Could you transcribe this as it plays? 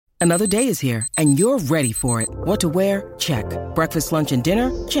Another day is here, and you're ready for it. What to wear? Check. Breakfast, lunch, and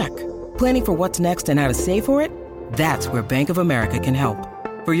dinner? Check. Planning for what's next and how to save for it? That's where Bank of America can help.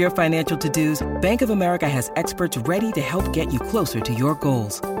 For your financial to-dos, Bank of America has experts ready to help get you closer to your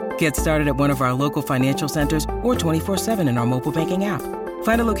goals. Get started at one of our local financial centers or 24/7 in our mobile banking app.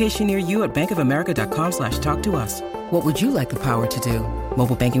 Find a location near you at bankofamerica.com/talktous. What would you like the power to do?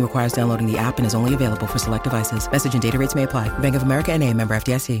 Mobile banking requires downloading the app and is only available for select devices. Message and data rates may apply. Bank of America N.A., member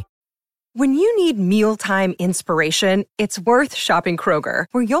FDIC. When you need mealtime inspiration, it's worth shopping Kroger,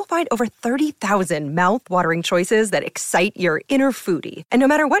 where you'll find over 30,000 mouth-watering choices that excite your inner foodie. And no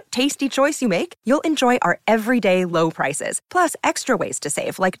matter what tasty choice you make, you'll enjoy our everyday low prices, plus extra ways to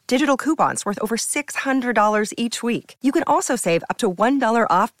save, like digital coupons worth over $600 each week. You can also save up to $1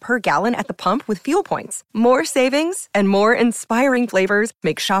 off per gallon at the pump with fuel points. More savings and more inspiring flavors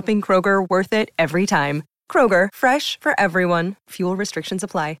make shopping Kroger worth it every time. Kroger, fresh for everyone. Fuel restrictions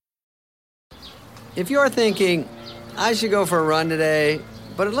apply. If you're thinking, I should go for a run today,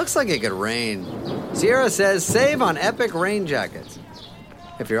 but it looks like it could rain, Sierra says save on epic rain jackets.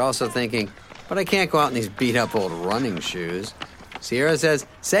 If you're also thinking, but I can't go out in these beat-up old running shoes, Sierra says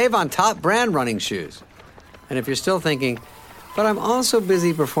save on top brand running shoes. And if you're still thinking, but I'm also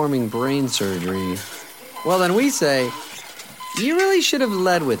busy performing brain surgery, well then we say, you really should have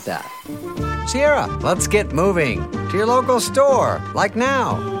led with that. Sierra, let's get moving to your local store, like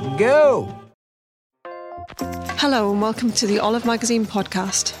now. Go! Hello and welcome to the Olive Magazine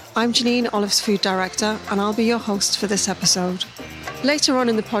podcast. I'm Janine, Olive's food director, and I'll be your host for this episode. Later on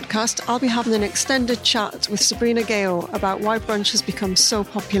in the podcast, I'll be having an extended chat with Sabrina Ghayour about why brunch has become so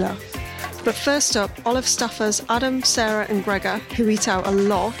popular. But first up, Olive staffers Adam, Sarah and Gregor, who eat out a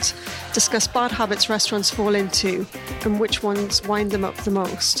lot, discuss bad habits restaurants fall into and which ones wind them up the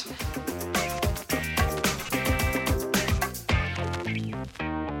most.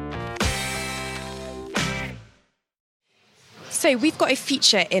 So we've got a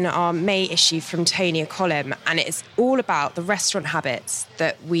feature in our May issue from Tony, a column, and it's all about the restaurant habits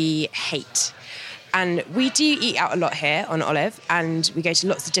that we hate. And we do eat out a lot here on Olive, and we go to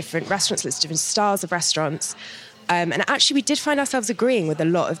lots of different restaurants, lots of different styles of restaurants. And actually we did find ourselves agreeing with a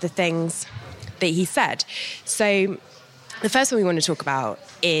lot of the things that he said. So the first one we want to talk about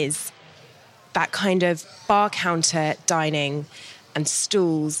is that kind of bar counter dining and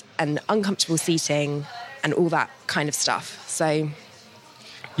stools and uncomfortable seating and all that kind of stuff. So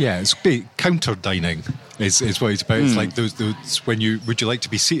yeah, it's counter dining is what it's about. It's like those when would you like to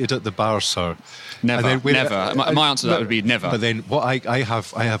be seated at the bar, sir? Never. My answer to that would be never. But then what I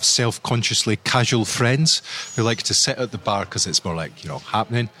have self-consciously casual friends who like to sit at the bar because it's more like,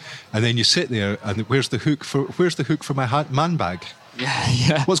 happening. And then you sit there and where's the hook for my man bag?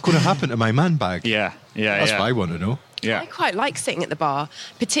 Yeah. What's going to happen to my man bag? Yeah. That's what I want to know. Yeah. I quite like sitting at the bar,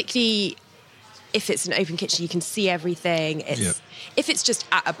 particularly if it's an open kitchen, you can see everything. If it's just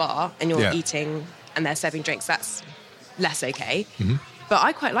at a bar and you're eating and they're serving drinks, that's less okay. Mm-hmm. But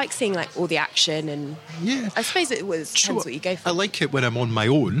I quite like seeing all the action, and I suppose it depends what you go for. I like it when I'm on my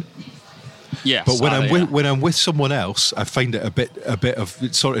own. Yes, but when I'm with someone else, I find it a bit of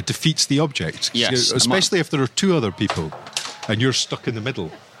it sort of defeats the object. Yes, especially if there are two other people and you're stuck in the middle.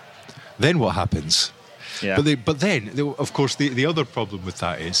 Then what happens? Yeah. But then, of course, the other problem with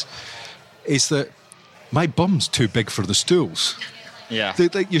that is that my bum's too big for the stools. Yeah.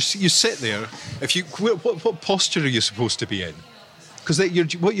 You sit there. What posture are you supposed to be in? Because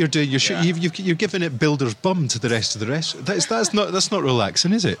what you're doing, you're giving it builder's bum to the rest of the rest. That's not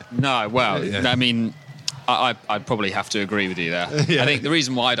relaxing, is it? No. Well, I mean, I'd probably have to agree with you there. I think the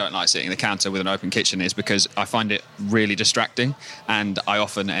reason why I don't like sitting at the counter with an open kitchen is because I find it really distracting, and I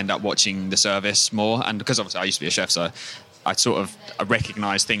often end up watching the service more. And because obviously I used to be a chef, so I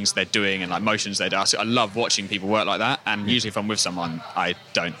recognise things they're doing and motions they do. I love watching people work like that, and usually if I'm with someone, I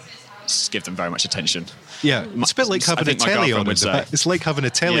don't give them very much attention. Yeah, it's a bit like having a telly on. It's like having a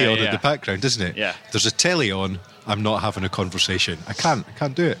telly on in the background, isn't it? Yeah. There's a telly on. I'm not having a conversation. I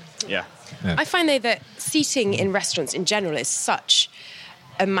can't do it. Yeah. I find though that seating in restaurants in general is such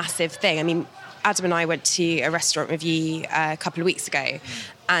a massive thing. I mean, Adam and I went to a restaurant review a couple of weeks ago,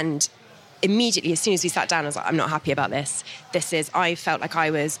 and immediately, as soon as we sat down, I was like, I'm not happy about this. I felt like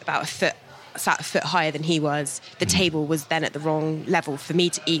I was sat a foot higher than he was. The table was then at the wrong level for me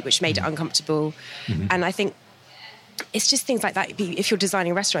to eat, which made it uncomfortable. Mm-hmm. And I think it's just things like that. If you're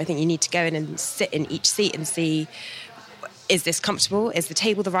designing a restaurant, I think you need to go in and sit in each seat and see, is this comfortable? Is the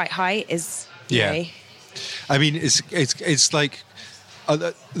table the right height? I mean, it's like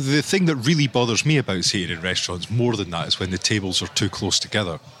the thing that really bothers me about seating in restaurants more than that is when the tables are too close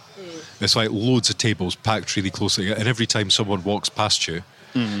together. It's like loads of tables packed really close together, and every time someone walks past you,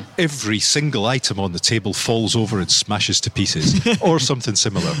 every single item on the table falls over and smashes to pieces, or something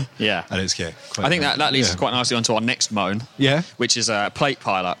similar. Yeah. And it's I think that leads us quite nicely onto our next moan. Yeah. Which is a plate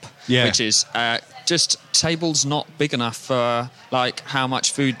pile up. Yeah. Which is just tables not big enough for like how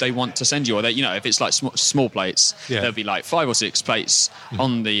much food they want to send you, or if it's like small plates, there'll be like 5 or 6 plates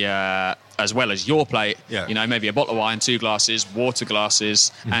on the as well as your plate. Yeah. Maybe a bottle of wine, 2 glasses, water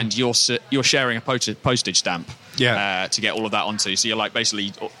glasses, and you're sharing a postage stamp. Yeah. To get all of that onto, so you're like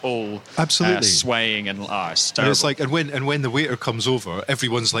basically all absolutely swaying, and it's terrible. And it's like, and when the waiter comes over,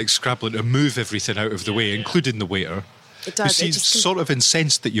 everyone's like scrabbling to move everything out of the way, including the waiter. It does. Who seems sort of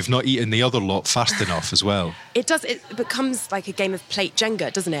incensed that you've not eaten the other lot fast enough as well. It does. It becomes like a game of plate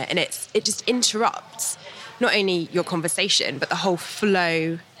Jenga, doesn't it? And it just interrupts not only your conversation but the whole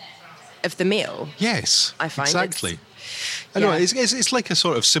flow of the meal. Yes, I find exactly. I know it's like a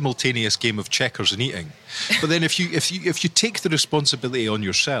sort of simultaneous game of checkers and eating. But then if you take the responsibility on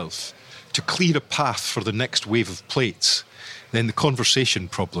yourself to clear a path for the next wave of plates, then the conversation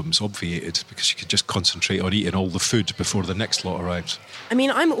problem's obviated, because you can just concentrate on eating all the food before the next lot arrives. I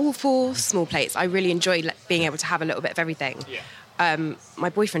mean, I'm all for small plates. I really enjoy being able to have a little bit of everything. Yeah. My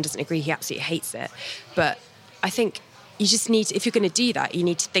boyfriend doesn't agree. He absolutely hates it. But I think you just need, if you're going to do that, you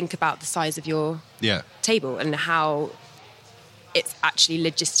need to think about the size of your table and how it's actually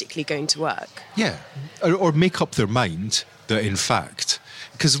logistically going to work. Yeah, or make up their mind that, in fact,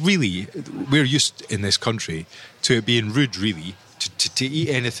 because really, we're used in this country to it being rude, really, to eat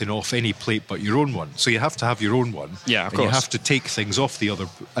anything off any plate but your own one. So you have to have your own one. Yeah, of and course. You have to take things off the other,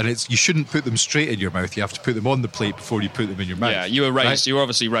 and you shouldn't put them straight in your mouth. You have to put them on the plate before you put them in your mouth. Yeah, you were raised. Right? You were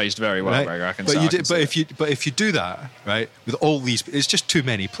obviously raised very well, Gregor. I can say. But if you do that, right, with all these, it's just too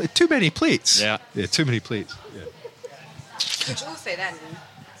many plates. Yeah, too many plates. Yeah.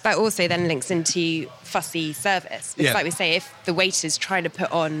 That also then links into fussy service. It's like we say, if the waiter's trying to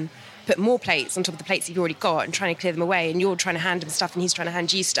put more plates on top of the plates you've already got and trying to clear them away, and you're trying to hand him stuff and he's trying to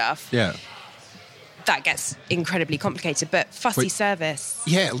hand you stuff, that gets incredibly complicated. But fussy service.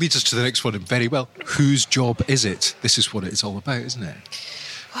 Yeah, it leads us to the next one very well. Whose job is it? This is what it's all about, isn't it?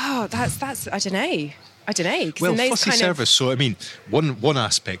 Wow, that's I don't know. Well, fussy service. So, I mean, one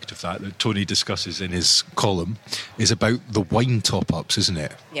aspect of that Tony discusses in his column is about the wine top-ups, isn't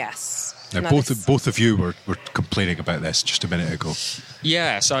it? Yes. Now, both of you were complaining about this just a minute ago.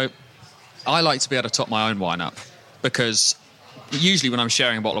 Yeah, so I like to be able to top my own wine up, because usually when I'm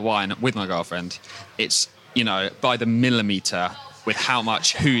sharing a bottle of wine with my girlfriend, it's, by the millimetre with how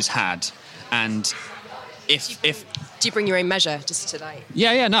much who's had. And if do you bring your own measure just to like?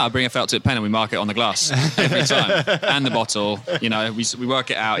 Yeah. No, I bring a felt tip pen and we mark it on the glass every time, and the bottle. We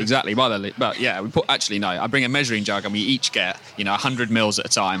work it out exactly by the. But yeah, I bring a measuring jug and we each get 100 mils at a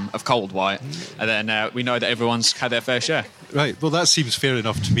time of cold white, and then we know that everyone's had their fair share. Right. Well, that seems fair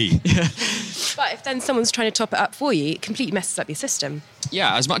enough to me. But if then someone's trying to top it up for you, it completely messes up your system.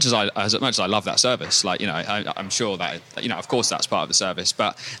 Yeah, as much as I love that service, I'm sure that of course that's part of the service,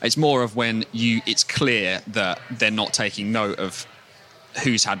 but it's more of when it's clear that they're not taking note of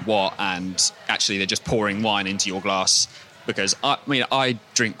who's had what, and actually they're just pouring wine into your glass. Because I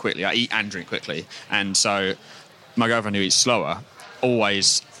drink quickly, I eat and drink quickly, and so my girlfriend, who eats slower,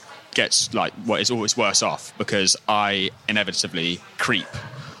 always gets is always worse off, because I inevitably creep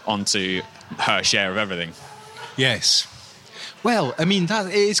onto her share of everything. Yes. Well, I mean,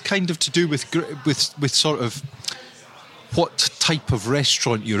 that is kind of to do with sort of what type of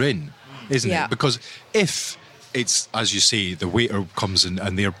restaurant you're in, isn't it? Because if it's, as you say, the waiter comes in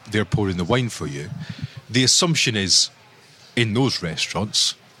and they're pouring the wine for you, the assumption is, in those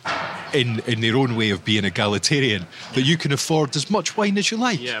restaurants, in their own way of being egalitarian, that you can afford as much wine as you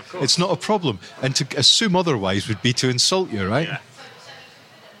like. Yeah, of course. It's not a problem. And to assume otherwise would be to insult you, right? Yeah.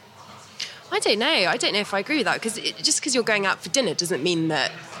 I don't know if I agree with that, because just because you're going out for dinner doesn't mean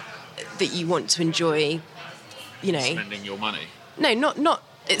that you want to enjoy, spending your money. No, not.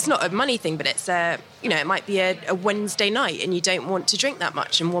 It's not a money thing, but it's it might be a Wednesday night and you don't want to drink that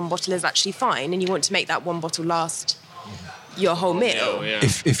much, and one bottle is actually fine, and you want to make that one bottle last your whole meal. Yeah.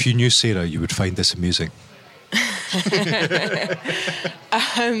 If you knew Sarah, you would find this amusing.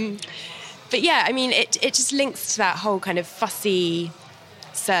 But yeah, I mean, it just links to that whole kind of fussy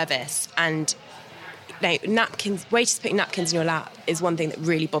service, and napkins. Waiters putting napkins in your lap is one thing that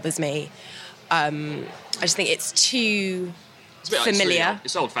really bothers me. I just think it's too familiar.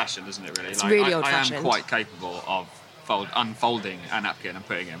 It's old-fashioned, isn't it? Really, it's really old-fashioned. I am quite capable of unfolding a napkin and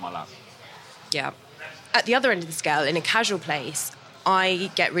putting it in my lap. Yeah. At the other end of the scale, in a casual place,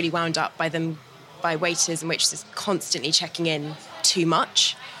 I get really wound up by waiters and waitresses constantly checking in too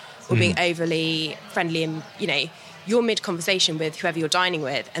much, or being overly friendly and you're mid-conversation with whoever you're dining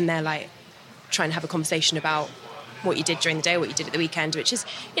with, and they're like trying to have a conversation about what you did during the day, what you did at the weekend, which is,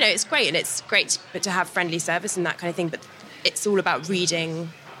 it's great, and it's great but to have friendly service and that kind of thing, but it's all about reading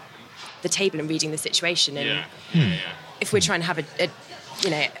the table and reading the situation. And if we're trying to have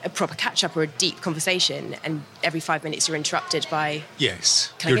a proper catch-up or a deep conversation, and every 5 minutes you're interrupted by...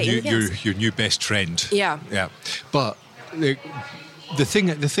 Yes, Can I get your new best friend. Yeah. Yeah. But the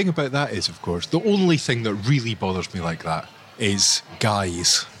thing about that is, of course, the only thing that really bothers me like that is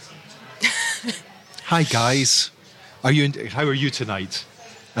guys. Hi, guys. How are you tonight?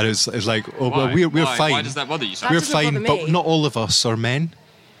 And it was like, oh, well, we're fine. Why does that bother you so That We're doesn't fine, bother but me. not all of us are men.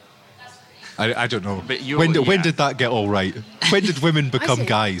 I don't know. But when did that get all right? When did women become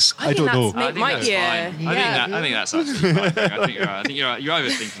guys? I don't know. I think that's fine. I think that's absolutely fine. I think you're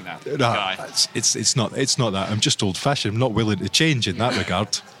overthinking that. No, Guy. it's not that. I'm just old-fashioned. I'm not willing to change in that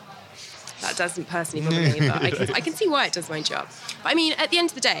regard. That doesn't personally bother me, but I can see why it does wind you up. But I mean, at the end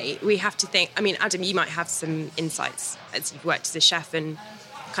of the day, we have to think... I mean, Adam, you might have some insights as you've worked as a chef and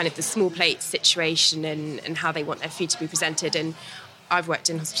kind of the small plate situation and how they want their food to be presented. And I've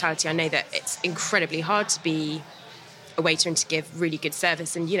worked in hospitality. I know that it's incredibly hard to be a waiter and to give really good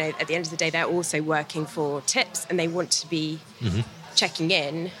service. And, at the end of the day, they're also working for tips, and they want to be checking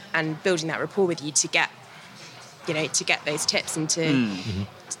in and building that rapport with you to get those tips and to...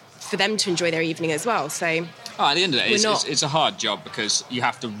 for them to enjoy their evening as well. So at the end of the day, it's a hard job because you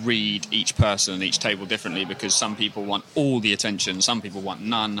have to read each person and each table differently, because some people want all the attention, some people want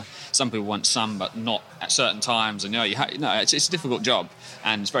none, some people want some but not at certain times, and it's a difficult job,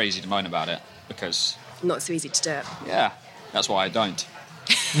 and it's very easy to moan about it because not so easy to do it. Yeah, that's why I don't.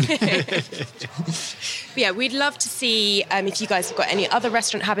 But yeah, we'd love to see if you guys have got any other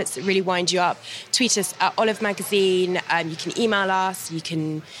restaurant habits that really wind you up. Tweet us at Olive Magazine. You can email us. You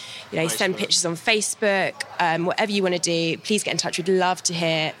can, send pictures on Facebook. Whatever you want to do, please get in touch. We'd love to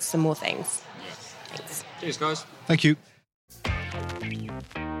hear some more things. Yeah. Thanks. Cheers, guys. Thank you.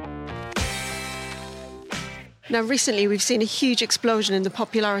 Now, recently we've seen a huge explosion in the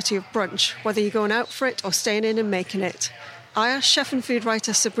popularity of brunch, whether you're going out for it or staying in and making it. I asked chef and food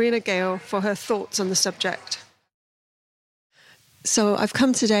writer Sabrina Ghayour for her thoughts on the subject. So I've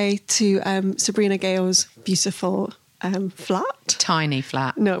come today to Sabrina Ghayour's beautiful flat. Tiny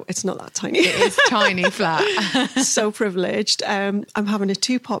flat. No, it's not that tiny. It is tiny flat. So privileged. I'm having a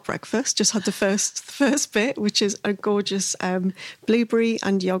 2-pot breakfast. Just had the first bit, which is a gorgeous blueberry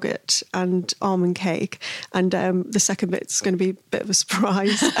and yoghurt and almond cake. And the second bit's going to be a bit of a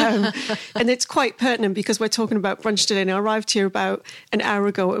surprise. And it's quite pertinent because we're talking about brunch today. And I arrived here about an hour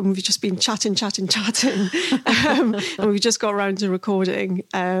ago and we've just been chatting. And we've just got around to recording.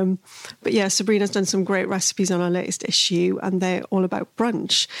 But yeah, Sabrina's done some great recipes on our latest issue, and they're all about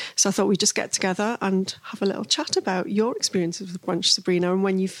brunch. So I thought we'd just get together and have a little chat about your experiences with brunch, Sabrina, and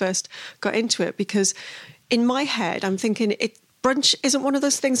when you first got into it. Because in my head, I'm thinking brunch isn't one of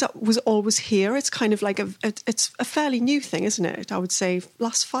those things that was always here. It's kind of like it's a fairly new thing, isn't it? I would say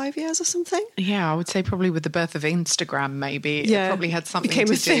last 5 years or something. Yeah, I would say probably with the birth of Instagram, maybe it probably had something became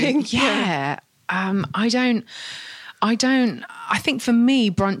to a do. thing. Yeah. I think for me,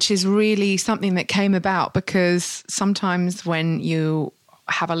 brunch is really something that came about because sometimes when you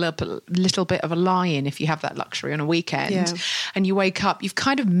have a little bit of a lie-in, if you have that luxury on a weekend, and you wake up, you've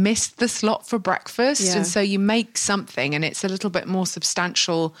kind of missed the slot for breakfast. And so you make something and it's a little bit more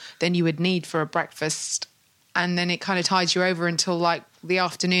substantial than you would need for a breakfast. And then it kind of tides you over until like the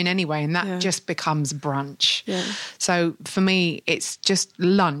afternoon anyway. And that just becomes brunch. Yeah. So for me, it's just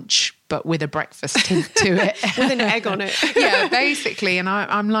lunch, but with a breakfast tint to it. With an egg on it. Yeah, basically. And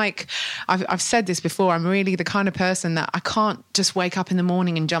I'm like, I've said this before, I'm really the kind of person that I can't just wake up in the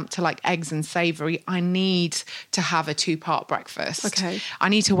morning and jump to like eggs and savoury. I need to have a 2-part breakfast. Okay. I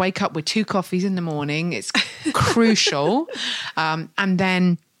need to wake up with 2 coffees in the morning. It's crucial. And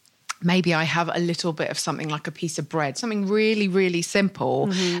then maybe I have a little bit of something like a piece of bread, something really, really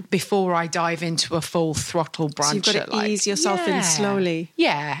simple before I dive into a full throttle brunch. So you've got to ease yourself in slowly.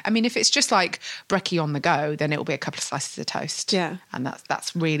 Yeah. I mean, if it's just like brekkie on the go, then it'll be a couple of slices of toast. Yeah. And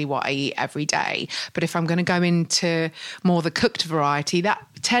that's really what I eat every day. But if I'm going to go into more the cooked variety, that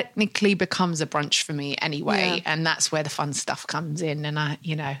technically becomes a brunch for me anyway. Yeah. And that's where the fun stuff comes in. And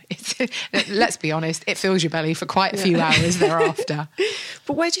let's be honest, it fills your belly for quite a few hours thereafter.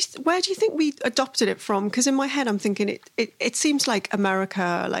 But where do you think we adopted it from? Because in my head, I'm thinking it seems like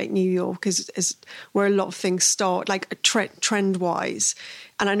America, like New York, is where a lot of things start, like trend-wise.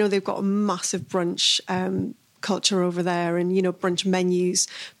 And I know they've got a massive brunch culture over there and, brunch menus.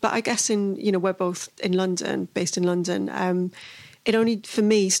 But I guess we're both in London, based in London. it only, for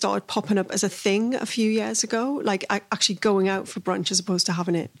me, started popping up as a thing a few years ago, like actually going out for brunch as opposed to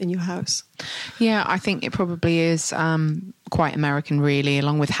having it in your house. Yeah, I think it probably is quite American, really,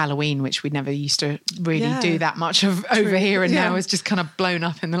 along with Halloween, which we never used to really do that much of over here, and now it's just kind of blown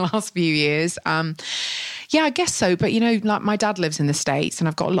up in the last few years. Yeah, I guess so. But, like my dad lives in the States and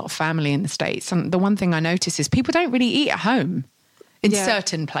I've got a lot of family in the States. And the one thing I notice is people don't really eat at home. In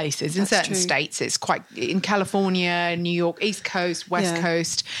certain places, in certain states, it's quite, in California, New York, East Coast, West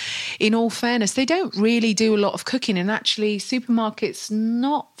Coast. In all fairness, they don't really do a lot of cooking, and actually supermarkets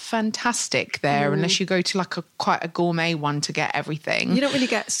not fantastic there unless you go to like quite a gourmet one to get everything. You don't really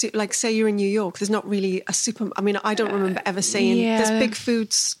get, like, say you're in New York, there's not really a I mean, I don't remember ever seeing, there's big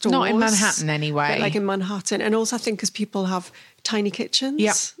food stores. Not in Manhattan anyway. But like in Manhattan. And also I think because people have tiny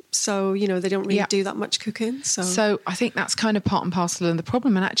kitchens. So, they don't really do that much cooking. So I think that's kind of part and parcel of the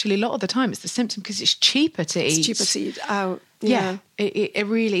problem. And actually, a lot of the time, it's the symptom because it's cheaper to eat. It's cheaper to eat out. Yeah, it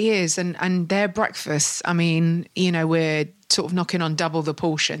really is. And their breakfasts, I mean, we're sort of knocking on double the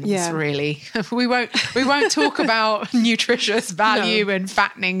portions, really. We won't talk about nutritious value and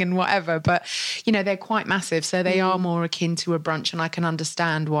fattening and whatever, but, they're quite massive. So they are more akin to a brunch, and I can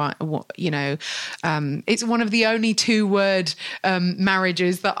understand why, it's one of the only 2-word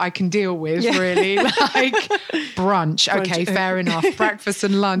marriages that I can deal with, really. Like brunch. Okay, fair enough. Breakfast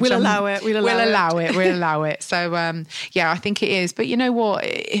and lunch. We'll allow it. We'll allow it. So, I think it is. But you know what?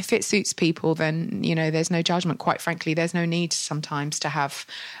 If it suits people, then, there's no judgment. Quite frankly, there's no need sometimes to have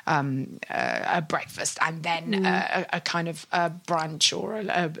a breakfast and then a kind of a brunch or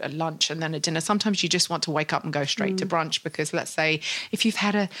a lunch and then a dinner. Sometimes you just want to wake up and go straight to brunch because, let's say, if you've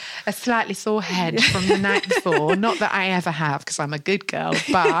had a slightly sore head from the night before, not that I ever have because I'm a good girl,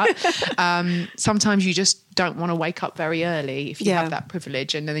 but sometimes you just don't want to wake up very early if you have that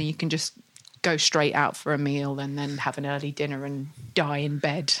privilege, and then you can just go straight out for a meal and then have an early dinner and die in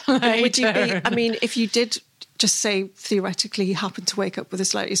bed later. Would you be, I mean, if you did just say theoretically you happen to wake up with a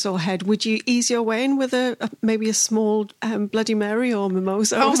slightly sore head, would you ease your way in with maybe a small Bloody Mary or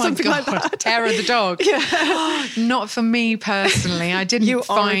mimosa or something like that? Terror of the dog. Not for me personally. I didn't you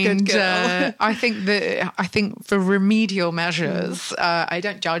find. Are a good girl. I think for remedial measures, I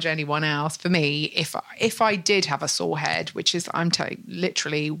don't judge anyone else. For me, if I did have a sore head, which is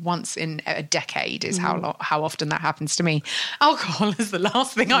literally once in a decade, is how often that happens to me. Alcohol is the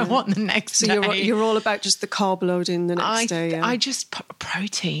last thing I want the next day. So you're all about just the carb loading the next day. I just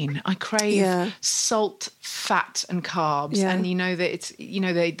protein. I crave salt, fat, and carbs. Yeah. And that it's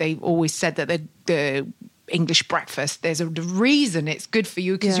they always said that the English breakfast, there's a reason it's good for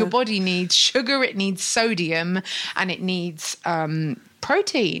you because your body needs sugar, it needs sodium, and it needs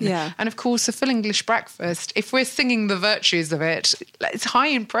protein. Yeah. And of course, a full English breakfast, if we're singing the virtues of it, it's high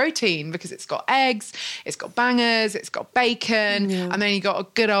in protein because it's got eggs, it's got bangers, it's got bacon, and then you got a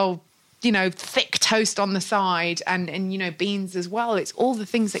good old thick toast on the side and beans as well. It's all the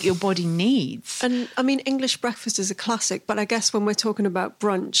things that your body needs. And I mean, English breakfast is a classic, but I guess when we're talking about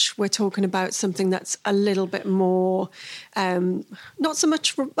brunch, we're talking about something that's a little bit more, not so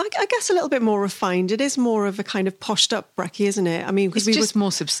much, I guess a little bit more refined. It is more of a kind of poshed up brekkie, isn't it? I mean, it's just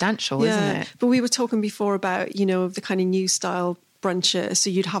more substantial, isn't it? But we were talking before about, the kind of new style bruncher, so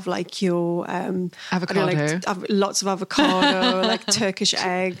you'd have like your avocado, lots of avocado, like Turkish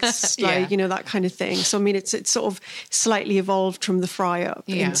eggs, that kind of thing. So I mean, it's sort of slightly evolved from the fry up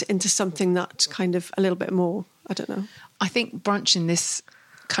into something that kind of a little bit more. I don't know. I think brunch in this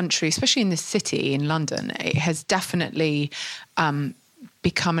country, especially in this city in London, it has definitely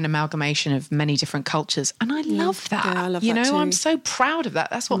become an amalgamation of many different cultures. And I love that. Yeah, I love that too. I'm so proud of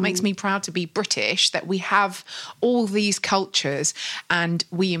that. That's what makes me proud to be British, that we have all these cultures and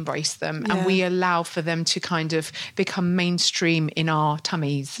we embrace them and we allow for them to kind of become mainstream in our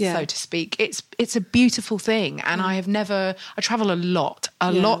tummies, so to speak. It's a beautiful thing. And I travel a lot.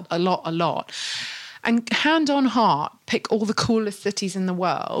 And hand on heart, pick all the coolest cities in the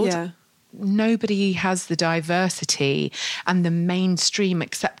world. Yeah. Nobody has the diversity and the mainstream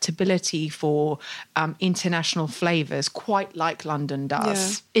acceptability for international flavours quite like London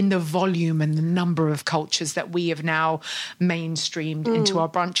does in the volume and the number of cultures that we have now mainstreamed into our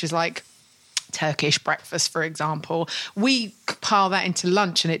brunches, like Turkish breakfast, for example. We pile that into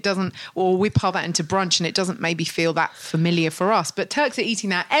lunch and it doesn't, or we pile that into brunch and it doesn't maybe feel that familiar for us. But Turks are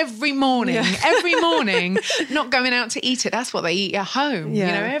eating that every morning, not going out to eat it. That's what they eat at home.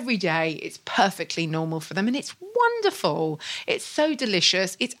 Every day. It's perfectly normal for them and it's wonderful. It's so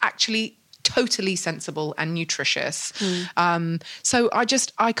delicious. It's actually totally sensible and nutritious. So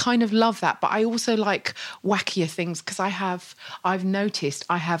I kind of love that, but I also like wackier things because I've noticed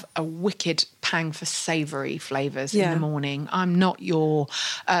I have a wicked pang for savoury flavours in the morning. I'm not your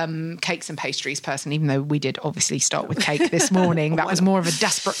cakes and pastries person, even though we did obviously start with cake this morning. That was more of a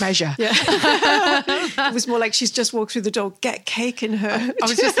desperate measure. Yeah. It was more like she's just walked through the door, get cake in her. I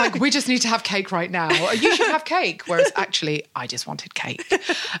was just like, we just need to have cake right now. You should have cake. Whereas actually, I just wanted cake.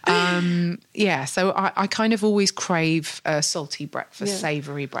 So I kind of always crave a salty breakfast,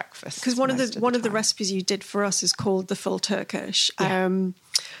 savoury breakfast. Because one of the recipes you did for us is called the full Turkish.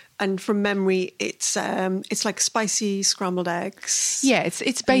 And from memory, it's like spicy scrambled eggs. Yeah,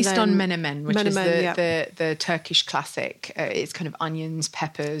 it's based on menemen, which is the Turkish classic. It's kind of onions,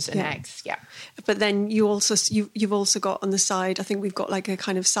 peppers, and eggs. Yeah. But then you've also got on the side, I think we've got like a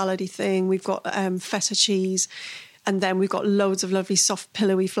kind of salady thing. We've got feta cheese, and then we've got loads of lovely soft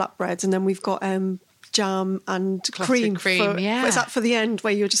pillowy flatbreads, and then we've got jam and cream. Is that for the end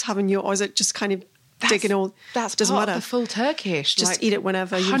where you're just having or is it just kind of digging all? That's doesn't part matter. Of the full Turkish. Just eat it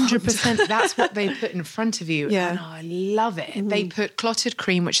whenever you want. 100%. That's what they put in front of you, and I love it. They put clotted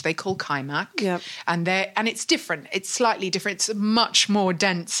cream, which they call kaymak, and it's different. It's slightly different. It's much more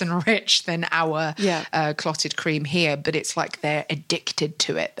dense and rich than our clotted cream here, but it's like they're addicted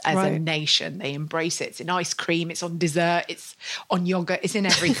to it as a nation. They embrace it. It's in ice cream. It's on dessert. It's on yogurt. It's in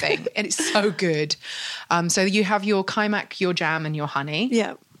everything, and it's so good. So you have your kaymak, your jam, and your honey.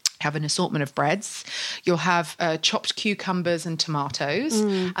 Yeah. Have an assortment of breads. You'll have chopped cucumbers and tomatoes,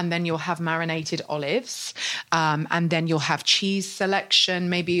 and then you'll have marinated olives, and then you'll have cheese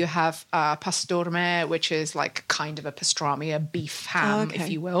selection. Maybe you have pastorme, which is like kind of a pastrami, a beef ham, if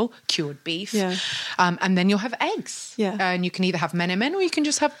you will, cured beef. Yeah. And then you'll have eggs. Yeah. And you can either have menemen or you can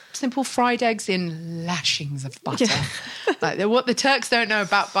just have simple fried eggs in lashings of butter. Yeah. Like what the Turks don't know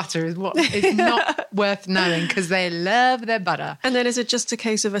about butter is what is not worth knowing because they love their butter. And then is it just a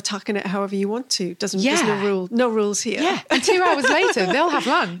case of attacking it however you want to? There's no rules here. Yeah. And 2 hours later, they'll have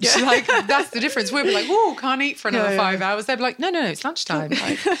lunch. Yeah. Like that's the difference. We'll be like, "Whoa, can't eat for another 5 hours." They'll be like, "No, it's lunchtime.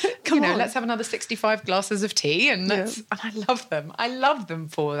 Like, Come on, let's have another 65 glasses of tea." And and I love them. I love them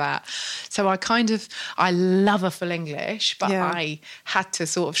for that. So I love a full English, but I had to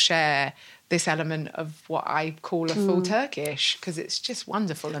sort of share this element of what I call a full Turkish because it's just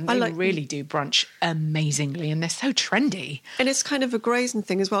wonderful, and they really do brunch amazingly, and they're so trendy. And it's kind of a grazing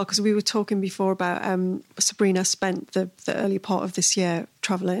thing as well, because we were talking before about Sabrina spent the early part of this year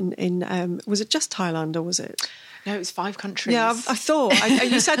travelling in, was it just Thailand or was it? No, it was 5 countries. Yeah, I thought.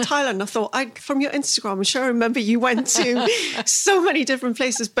 You said Thailand. I thought, from your Instagram, I'm sure I remember you went to so many different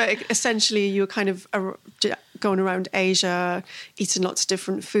places, but essentially you were kind of going around Asia, eating lots of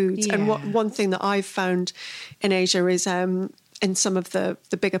different foods. Yeah. And one thing that I've found in Asia is in some of the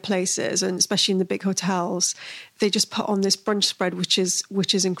bigger places, and especially in the big hotels, they just put on this brunch spread, which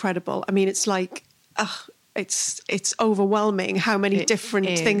is incredible. I mean, it's like... It's overwhelming how many different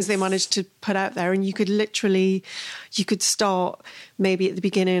things they managed to put out there, and you could start maybe at the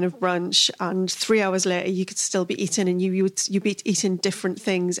beginning of brunch, and 3 hours later you could still be eating, and you'd be eating different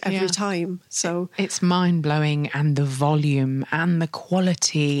things every time. So it's mind blowing, and the volume and the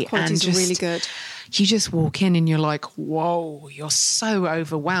quality's really good. You just walk in and you're like, whoa, you're so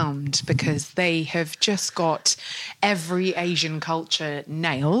overwhelmed because they have just got every Asian culture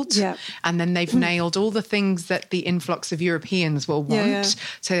nailed. Yeah. And then they've nailed all the things that the influx of Europeans will want. Yeah.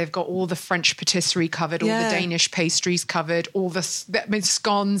 So they've got all the French patisserie covered, all the Danish pastries covered, all the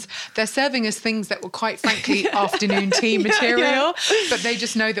scones. They're serving us things that were quite frankly afternoon tea material, but they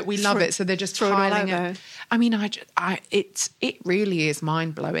just know that we love it. So they're just piling it. I mean, it really is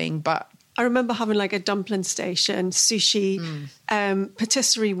mind blowing, but I remember having like a dumpling station, sushi,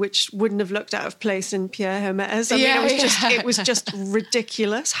 patisserie, which wouldn't have looked out of place in Pierre Hermes. I mean, it was just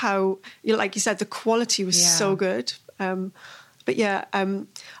ridiculous how, like you said, the quality was so good. But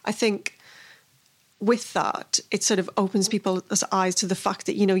I think with that, it sort of opens people's eyes to the fact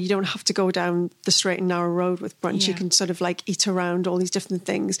that, you don't have to go down the straight and narrow road with brunch. You can sort of like eat around all these different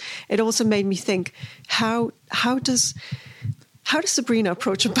things. It also made me think, how does Sabrina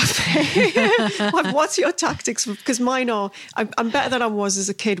approach a buffet? What's your tactics? Because mine are, I'm better than I was as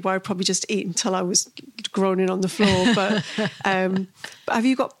a kid, where I probably just eat until I was groaning on the floor. But have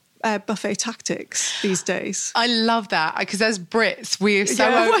you got buffet tactics these days. I love that because as Brits, we're so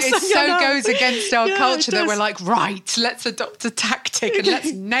Yeah, goes against our culture that does. we're like, right, let's adopt a tactic and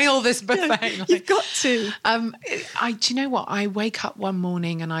let's nail this buffet. Yeah, you've got to. Do you know what? I wake up one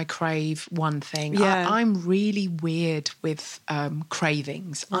morning and I crave one thing. Yeah. I'm really weird with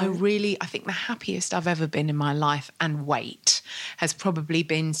cravings. Right. I think the happiest I've ever been in my life and weight has probably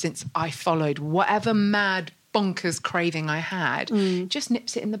been since I followed whatever mad bonkers craving I had, just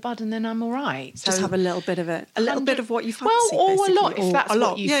nips it in the bud and then I'm all right. So Just have a little bit of it. A little bit of what you fancy. Well, or basically. a lot if that's a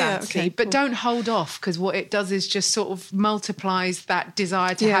lot. what you Yeah, fancy. okay, But cool. don't hold off because what it does is just sort of multiplies that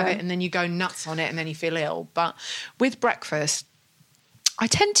desire to have it and then you go nuts on it and then you feel ill. But with breakfast, I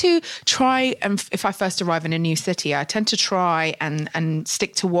tend to try, and if I first arrive in a new city, I tend to try and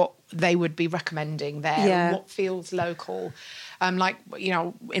stick to what they would be recommending there, and what feels local. Like,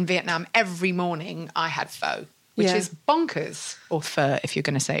 in Vietnam, every morning I had pho, which is bonkers, or pho if you're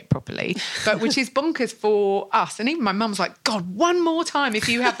going to say it properly, but which is bonkers for us. And even my mum's like, God, one more time if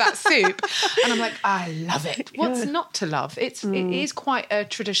you have that soup. And I'm like, I love it. What's not to love? It is quite a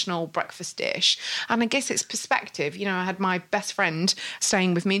traditional breakfast dish. And I guess it's perspective. I had my best friend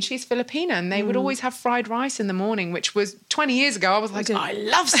staying with me and she's Filipina and they would always have fried rice in the morning, which was 20 years ago. I was like, I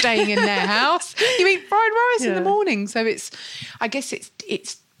love staying in their house. You eat fried rice in the morning. So I guess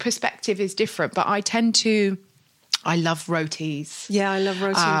it's perspective is different, but I love rotis. Yeah, I love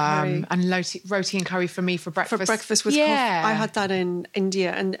roti and curry. And roti and curry for me for breakfast. For breakfast with coffee. I had that in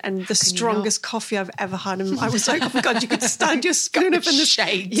India and the strongest coffee I've ever had. And I was like, oh my God, you could stand your spoon up in the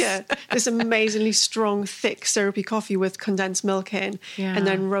shades. Yeah, this amazingly strong, thick, syrupy coffee with condensed milk in and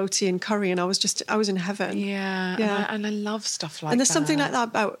then roti and curry. And I was in heaven. Yeah. And I love stuff like that. And there's something like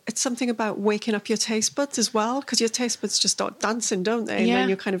that it's something about waking up your taste buds as well, because your taste buds just start dancing, don't they? And then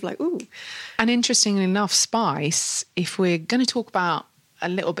you're kind of like, ooh. And interestingly enough, spice, if we're going to talk about a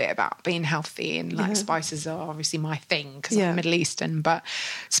little bit about being healthy and spices are obviously my thing because I'm Middle Eastern, but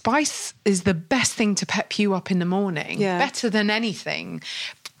spice is the best thing to pep you up in the morning, better than anything.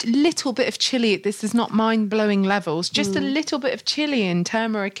 Little bit of chili, this is not mind-blowing levels, just a little bit of chili and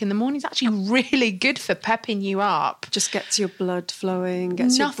turmeric in the morning is actually really good for pepping you up. Just gets your blood flowing,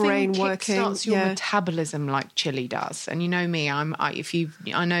 gets your brain working. Nothing kickstarts your metabolism like chili does. And you know me, I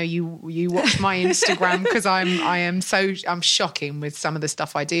know you watch my Instagram because I'm shocking with some of the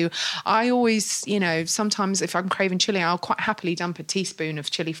stuff I do. I always, sometimes if I'm craving chili, I'll quite happily dump a teaspoon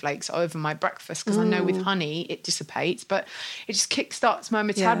of chili flakes over my breakfast because I know with honey it dissipates, but it just kickstarts my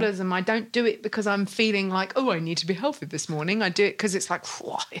metabolism. I don't do it because I'm feeling like, I need to be healthy this morning. I do it because it's like,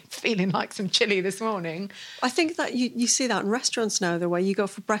 I'm feeling like some chili this morning. I think that you see that in restaurants now, the way you go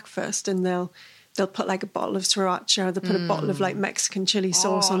for breakfast and they'll put like a bottle of sriracha, they'll put a bottle of like Mexican chili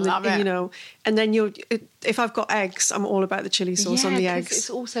sauce on and then if I've got eggs, I'm all about the chili sauce on the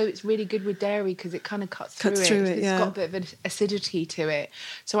eggs. It's really good with dairy because it kind of cuts through it. It's got a bit of an acidity to it.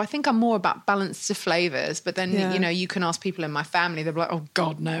 So I think I'm more about balance of flavours, but then, you can ask people in my family, they'll be like, oh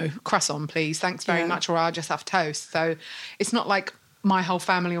God, no, croissant please, thanks very much, or I'll just have toast. So it's not like my whole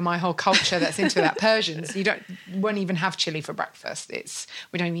family or my whole culture that's into that Persians. Won't even have chili for breakfast.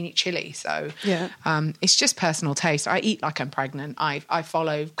 We don't even eat chili. So it's just personal taste. I eat like I'm pregnant. I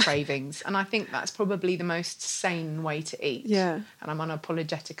follow cravings, and I think that's probably the most sane way to eat. Yeah, and I'm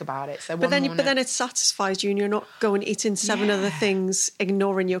unapologetic about it. So, but then it satisfies you, and you're not going eating 7 other things,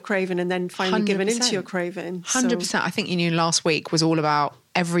 ignoring your craving, and then finally 100%. Giving into your craving. 100%. I think last week was all about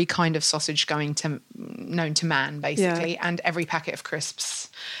every kind of sausage known to man, basically, and every packet of crisps.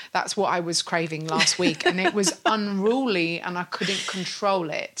 That's what I was craving last week, and it was unruly, and I couldn't control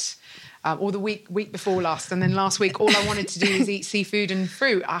it. Or the week before last, and then last week, all I wanted to do was eat seafood and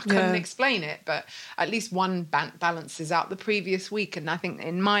fruit. I couldn't explain it, but at least one balances out the previous week, and I think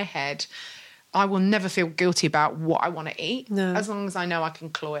in my head, I will never feel guilty about what I want to eat, as long as I know I can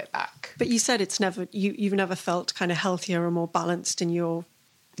claw it back. But you said it's never you've never felt kind of healthier or more balanced in your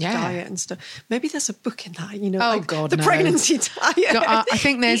diet and stuff. Maybe there's a book in that, the pregnancy diet. I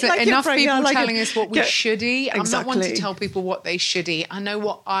think there's enough people telling us what we should eat. I'm not one to tell people what they should eat. I know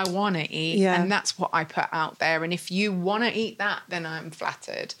what I want to eat, and that's what I put out there. And if you want to eat that, then I'm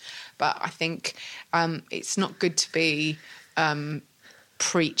flattered. But I think it's not good to be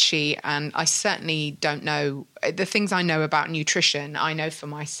preachy, and I certainly don't know the things I know about nutrition. I know for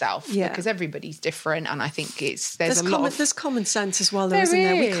myself because everybody's different, and I think there's common sense as well. Isn't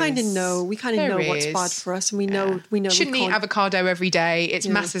there? We kind of know what's bad for us, and we know shouldn't eat avocado every day. It's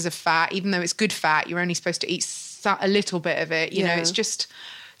masses of fat, even though it's good fat. You're only supposed to eat a little bit of it. It's just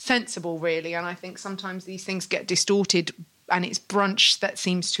sensible, really. And I think sometimes these things get distorted it's brunch that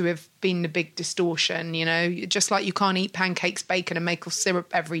seems to have been the big distortion, you know, just like you can't eat pancakes, bacon and maple syrup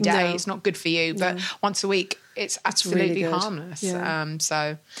every day. No. It's not good for you, but once a week, it's absolutely really harmless.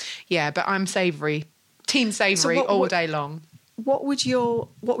 Yeah. But I'm savoury, team savoury all day long. What would your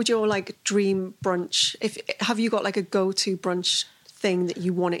like dream brunch? Have you got like a go-to brunch thing that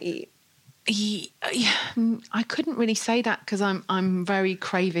you want to eat? I couldn't really say that because I'm very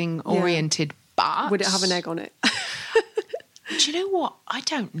craving oriented. But would it have an egg on it? Do you know what? I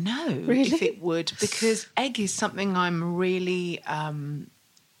don't know if it would, because egg is something I'm really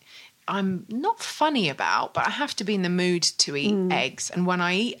I'm not funny about, but I have to be in the mood to eat eggs. And when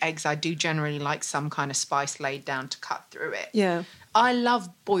I eat eggs, I do generally like some kind of spice laid down to cut through it. Yeah. I love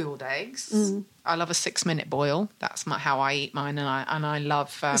boiled eggs. I love a 6-minute boil. That's how I eat mine, and I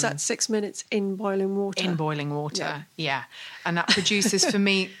love. Is that 6 minutes in boiling water? In boiling water, yeah. And that produces for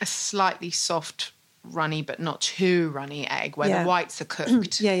me a slightly soft, runny but not too runny egg where the whites are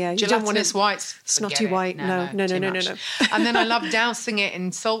cooked. Yeah. You don't want its whites. Snotty white. No. And then I love dousing it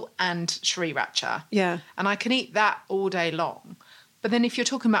in salt and sriracha. Yeah. And I can eat that all day long. But then if you're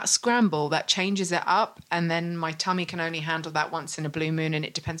talking about scramble, that changes it up, and then my tummy can only handle that once in a blue moon, and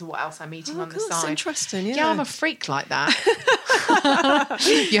it depends on what else I'm eating on the side. That's interesting, yeah. Yeah, I'm a freak like that.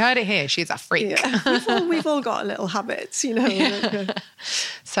 You heard it here. She's a freak. Yeah. We've all got little habits, you know. Yeah.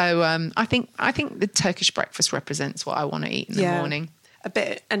 So I think the Turkish breakfast represents what I want to eat in the morning. A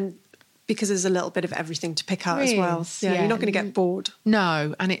bit, and because there's a little bit of everything to pick out as well. Yeah, you're not going to get bored.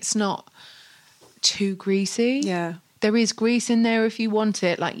 No, and it's not too greasy. Yeah. There is grease in there if you want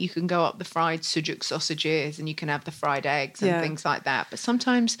it. Like you can go up the fried sucuk sausages and you can have the fried eggs and things like that. But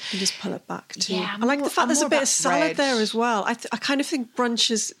sometimes you just pull it back too. Yeah, I like the fact there's a bit of salad bread. there as well. I kind of think brunch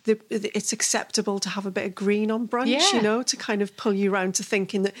is it's acceptable to have a bit of green on brunch, you know, to kind of pull you around to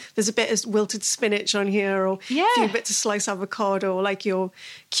thinking that there's a bit of wilted spinach on here, or a few bits of sliced avocado, or like your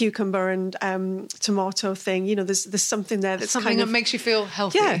cucumber and tomato thing. You know, there's something there that's something kind of that makes you feel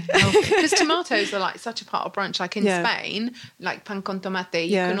healthy. Yeah. Because tomatoes are like such a part of brunch. Like in Spain, like pan con tomate,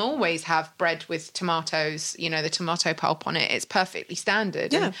 you can always have bread with tomatoes, you know, the tomato pulp on it. It's perfectly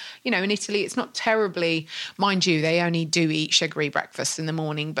standard. Yeah. And, you know, in Italy, it's not terribly, mind you, they only do eat sugary breakfasts in the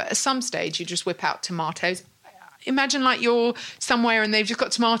morning, but at some stage you just whip out tomatoes. Imagine like you're somewhere and they've just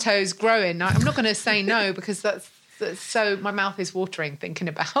got tomatoes growing. I'm not going to say no, because that's so my mouth is watering thinking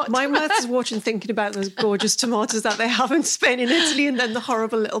about. My mouth is watering thinking about those gorgeous tomatoes that they have in Spain and Italy, and then the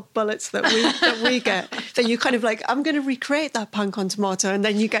horrible little bullets that we get. Then you kind of like, I'm going to recreate that pan con tomato, and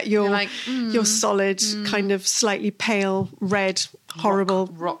then you get your your solid kind of slightly pale red horrible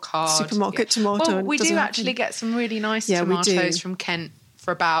rock hard supermarket tomato. Well, we do actually get some really nice tomatoes from Kent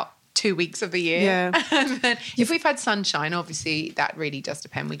for about 2 weeks of the year. Yeah. And then if we've had sunshine, obviously that really does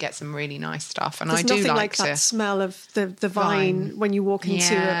depend. We get some really nice stuff. And there's I do nothing like that smell of the vine when you walk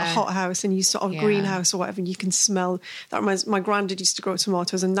into a hothouse and you sort of greenhouse or whatever, and you can smell. That reminds my granddad used to grow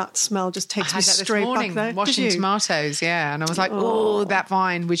tomatoes, and that smell just takes me straight back there. Washing tomatoes, and I was like, oh, that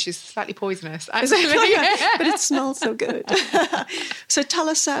vine, which is slightly poisonous. Actually. But it smells so good. So tell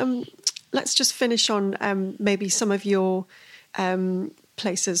us, let's just finish on maybe some of your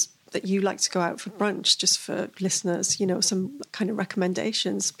places that you like to go out for brunch, just for listeners, you know, some kind of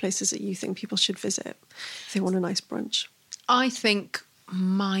recommendations, places that you think people should visit if they want a nice brunch. I think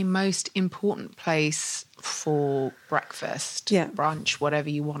my most important place for breakfast, brunch, whatever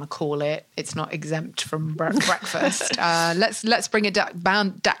you want to call it, it's not exempt from breakfast. Let's bring it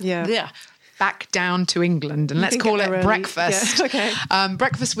back down to England, and let's call it breakfast. Yeah, okay.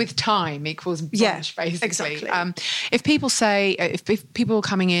 Breakfast with time equals brunch, basically. Exactly. If people are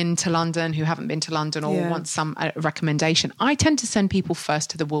coming into London who haven't been to London or want some recommendation, I tend to send people first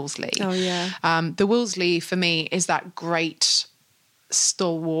to the Wolseley. Oh, yeah. The Wolseley, for me, is that great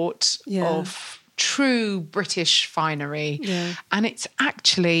stalwart of true British finery, and it's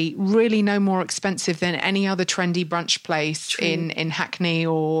actually really no more expensive than any other trendy brunch place in Hackney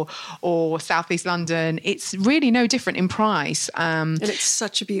or South East London. It's really no different in price, and it's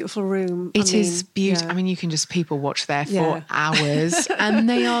such a beautiful room. It is beautiful. I mean, you can just people watch there for hours, and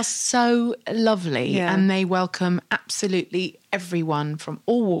they are so lovely, and they welcome absolutely everyone from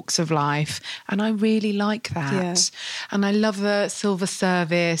all walks of life, and I really like that. And I love the silver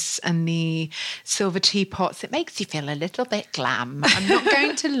service and the silver teapots. It makes you feel a little bit glam, I'm not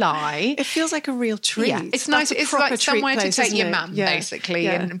going to lie. It feels like a real treat. It's nice. It's like somewhere to take your mum, basically,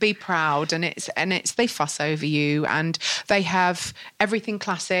 and be proud. And it's they fuss over you, and they have everything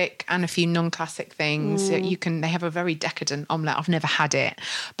classic and a few non-classic things. They have a very decadent omelette. I've never had it,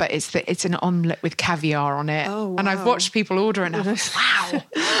 but it's an omelette with caviar on it. Oh, wow. And I've watched people order order enough. Wow.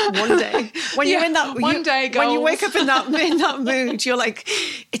 One day. When you're in that... One day, when you goals. wake up in that mood, you're like,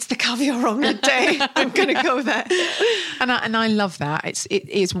 it's the caviar omelette day. I'm going to go there. And I love that. It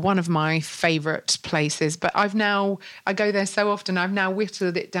is one of my favourite places. But I go there so often, I've now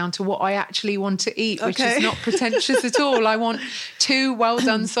whittled it down to what I actually want to eat, which is not pretentious at all. I want 2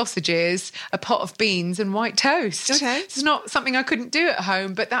 well-done sausages, a pot of beans and white toast. Okay. It's not something I couldn't do at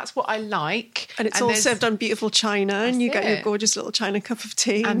home, but that's what I like. And it's all served on beautiful china, and you get your gorgeous little china cup of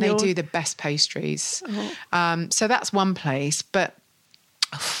tea. And they do the best pastries. So that's one place. But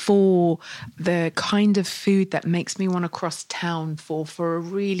for the kind of food that makes me want to cross town for a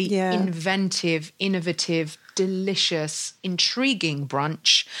really inventive, innovative, delicious, intriguing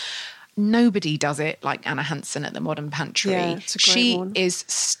brunch, nobody does it like Anna Hansen at the Modern Pantry. Yeah, it's a great one. Is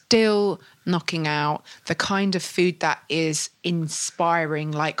still knocking out the kind of food that is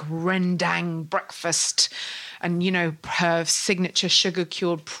inspiring, like rendang breakfast and, her signature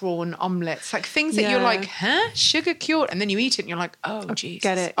sugar-cured prawn omelettes, like things that you're like, huh? Sugar-cured? And then you eat it and you're like, oh, geez.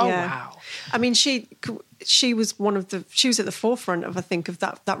 Get it, wow. I mean, she was she was at the forefront of, I think, of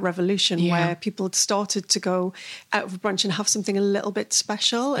that revolution where people had started to go out of brunch and have something a little bit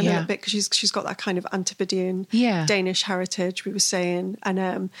special and a little bit, because she's got that kind of Antipodean Danish heritage, we were saying,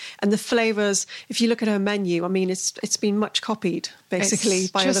 and the flavours. If you look at her menu, I mean, it's been much copied basically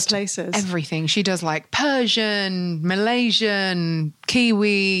by other places. Everything she does, like Persian, Malaysian,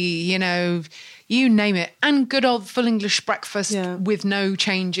 Kiwi, you name it, and good old full English breakfast with no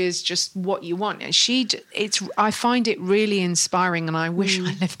changes, just what you want. And I find it really inspiring, and I wish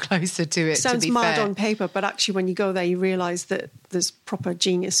I lived closer to it. Sounds mad on paper, but actually, when you go there, you realise that there's proper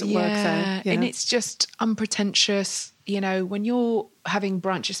genius at work there. And it's just unpretentious. When you're having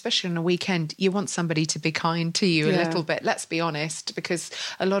brunch, especially on a weekend, you want somebody to be kind to you a little bit. Let's be honest, because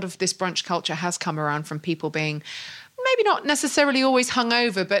a lot of this brunch culture has come around from people being maybe not necessarily always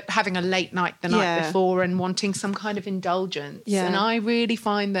hungover, but having a late night the night before and wanting some kind of indulgence. Yeah. And I really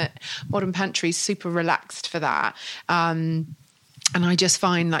find that Modern Pantry is super relaxed for that. And I just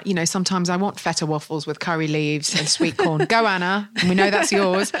find that, sometimes I want feta waffles with curry leaves and sweet corn. Go, Anna. We know that's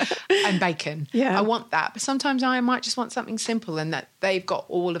yours. And bacon. Yeah. I want that. But sometimes I might just want something simple, and that they've got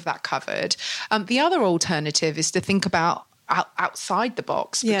all of that covered. The other alternative is to think about outside the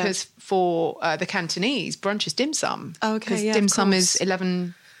box, because for the Cantonese, brunch is dim sum. Okay, because dim sum is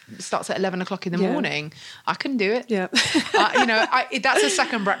starts at 11 o'clock in the morning. I can do it. Yeah. That's a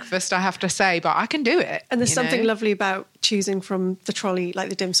second breakfast, I have to say, but I can do it. And there's something lovely about choosing from the trolley, like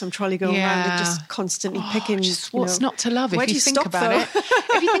the dim sum trolley going around and just constantly picking. What's not to love if you think about it?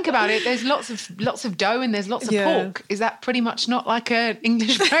 If you think about it, there's lots of dough and there's lots of pork. Is that pretty much not like an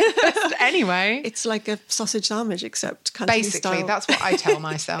English breakfast anyway? It's like a sausage sandwich, except Cantonese basically style. That's what I tell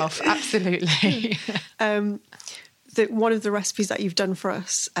myself. Absolutely. One of the recipes that you've done for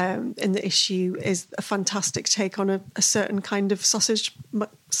us in the issue is a fantastic take on a certain kind of sausage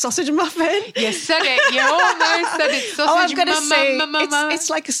muffin. You said it. You almost said it. Sausage I'm going to say it's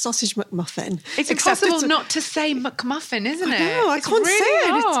like a sausage McMuffin. It's impossible not to say McMuffin, isn't it? No, I can't really say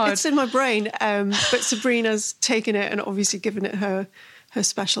hard. it. It's in my brain. But Sabrina's taken it and obviously given it her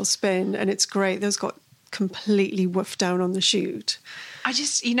special spin, and it's great. Those got completely woofed down on the shoot.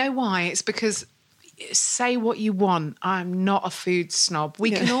 You know why? It's because, say what you want, I'm not a food snob.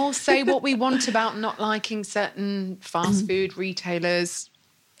 We can all say what we want about not liking certain fast food retailers.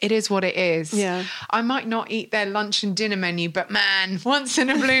 It is what it is. Yeah. I might not eat their lunch and dinner menu, but man, once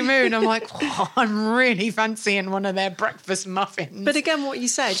in a blue moon, I'm like, I'm really fancying one of their breakfast muffins. But again, what you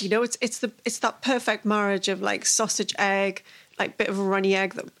said, it's that perfect marriage of like sausage, egg, like bit of a runny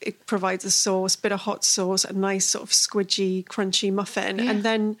egg that it provides a sauce, bit of hot sauce, a nice sort of squidgy, crunchy muffin, and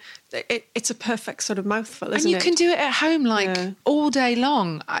then it's a perfect sort of mouthful, isn't it? And you can do it at home all day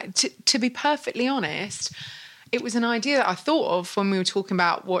long. To be perfectly honest, it was an idea that I thought of when we were talking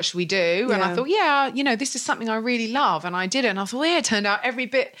about what should we do, and I thought, this is something I really love, and I did it, and I thought, it turned out every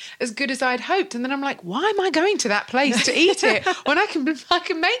bit as good as I'd hoped, and then I'm like, why am I going to that place to eat it when I can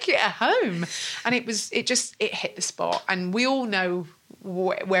make it at home? And it hit the spot, and we all know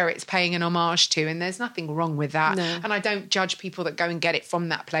where it's paying an homage to, and there's nothing wrong with that. No. And I don't judge people that go and get it from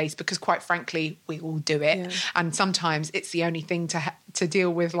that place, because quite frankly, we all do it, and sometimes it's the only thing to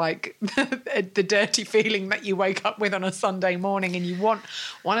deal with, like the dirty feeling that you wake up with on a Sunday morning, and you want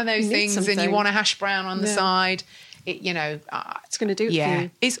one of those things, and you want a hash brown on the side. It's going to do it for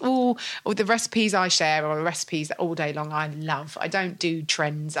you. It's all the recipes I share are recipes that all day long I love. I don't do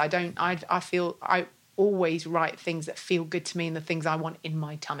trends. I feel always write things that feel good to me and the things I want in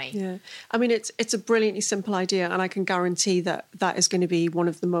my tummy. Yeah. I mean, it's a brilliantly simple idea, and I can guarantee that is going to be one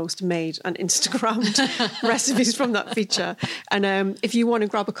of the most made and Instagrammed recipes from that feature. And if you want to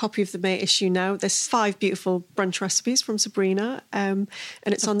grab a copy of the May issue now, there's 5 beautiful brunch recipes from Sabrina, and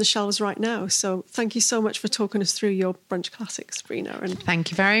it's on the shelves right now. So thank you so much for talking us through your brunch classics, Sabrina. And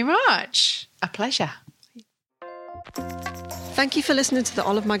thank you very much. A pleasure. Thank you for listening to the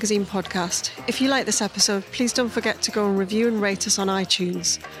Olive Magazine podcast. If you like this episode, please don't forget to go and review and rate us on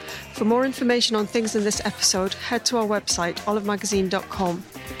iTunes. For more information on things in this episode, head to our website, olivemagazine.com.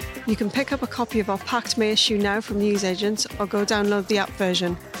 You can pick up a copy of our packed May issue now from newsagents or go download the app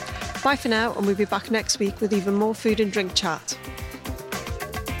version. Bye for now, and we'll be back next week with even more food and drink chat.